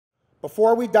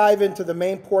Before we dive into the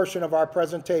main portion of our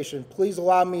presentation, please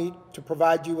allow me to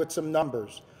provide you with some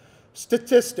numbers.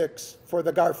 Statistics for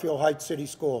the Garfield Heights City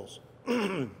Schools.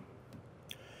 In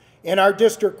our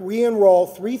district, we enroll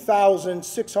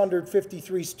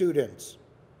 3,653 students.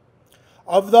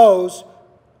 Of those,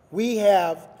 we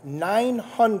have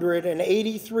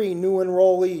 983 new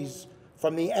enrollees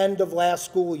from the end of last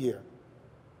school year,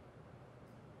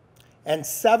 and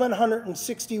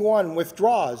 761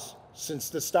 withdrawals since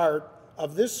the start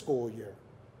of this school year.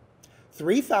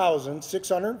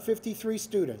 3,653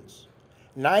 students,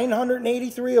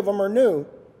 983 of them are new,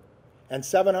 and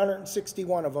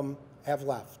 761 of them have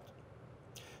left.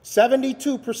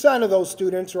 72% of those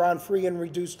students are on free and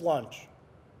reduced lunch.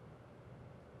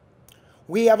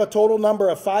 We have a total number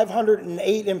of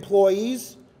 508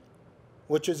 employees,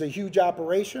 which is a huge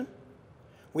operation.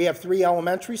 We have 3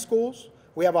 elementary schools,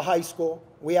 we have a high school,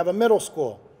 we have a middle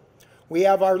school. We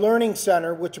have our learning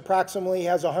center, which approximately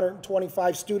has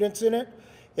 125 students in it.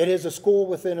 It is a school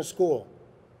within a school.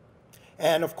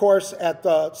 And of course, at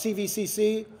the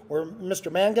CVCC, where Mr.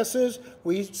 Mangus is,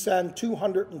 we send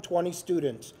 220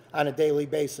 students on a daily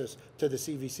basis to the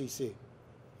CVCC.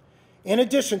 In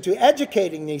addition to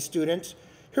educating these students,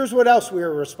 here's what else we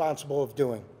are responsible of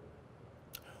doing.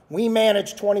 We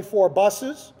manage 24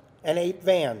 buses and 8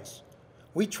 vans.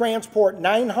 We transport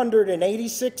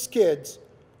 986 kids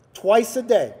twice a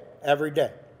day, every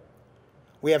day.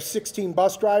 We have 16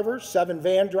 bus drivers, 7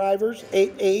 van drivers,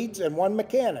 8 aides, and 1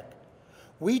 mechanic.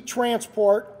 We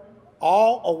transport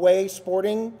all away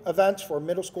sporting events for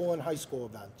middle school and high school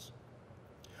events.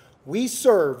 We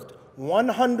served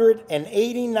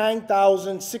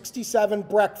 189,067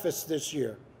 breakfasts this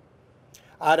year.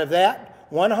 Out of that,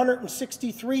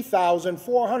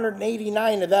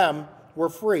 163,489 of them were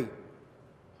free.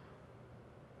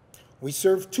 We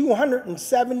served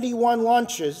 271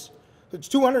 lunches. It's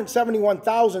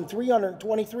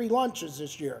 271,323 lunches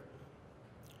this year.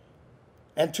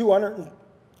 And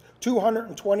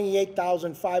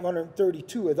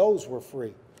 228,532 of those were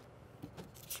free.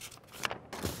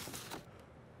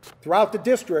 Throughout the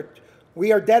district,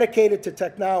 we are dedicated to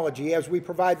technology as we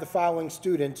provide the following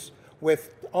students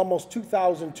with almost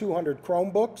 2,200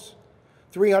 Chromebooks,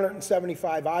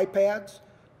 375 iPads,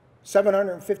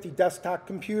 750 desktop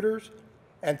computers,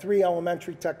 and 3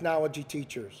 elementary technology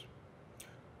teachers.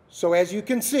 So as you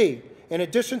can see, in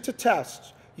addition to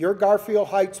tests, your Garfield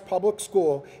Heights Public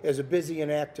School is a busy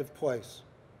and active place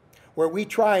where we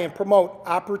try and promote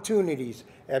opportunities,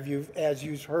 as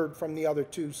you've heard from the other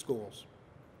 2 schools.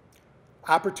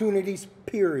 Opportunities,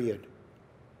 period.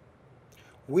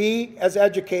 We, as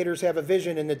educators, have a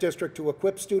vision in the district to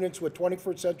equip students with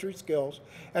 21st century skills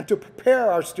and to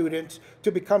prepare our students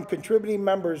to become contributing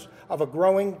members of a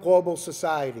growing global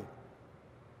society.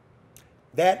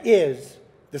 That is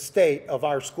the state of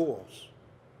our schools,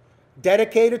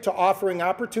 dedicated to offering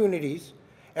opportunities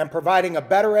and providing a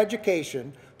better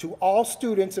education to all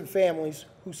students and families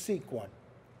who seek one.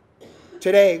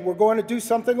 Today, we're going to do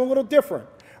something a little different.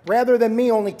 Rather than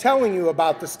me only telling you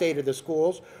about the state of the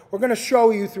schools, we're going to show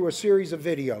you through a series of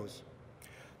videos.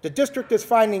 The district is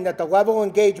finding that the level of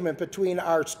engagement between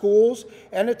our schools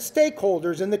and its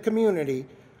stakeholders in the community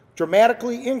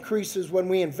dramatically increases when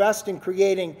we invest in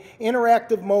creating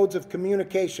interactive modes of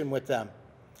communication with them.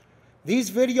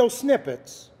 These video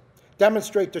snippets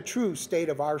demonstrate the true state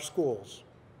of our schools,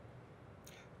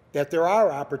 that there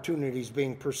are opportunities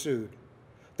being pursued,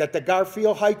 that the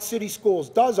Garfield Heights City Schools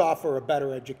does offer a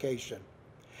better education,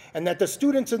 and that the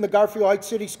students in the Garfield Heights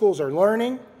City Schools are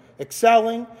learning,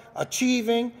 excelling,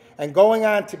 achieving, and going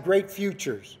on to great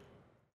futures.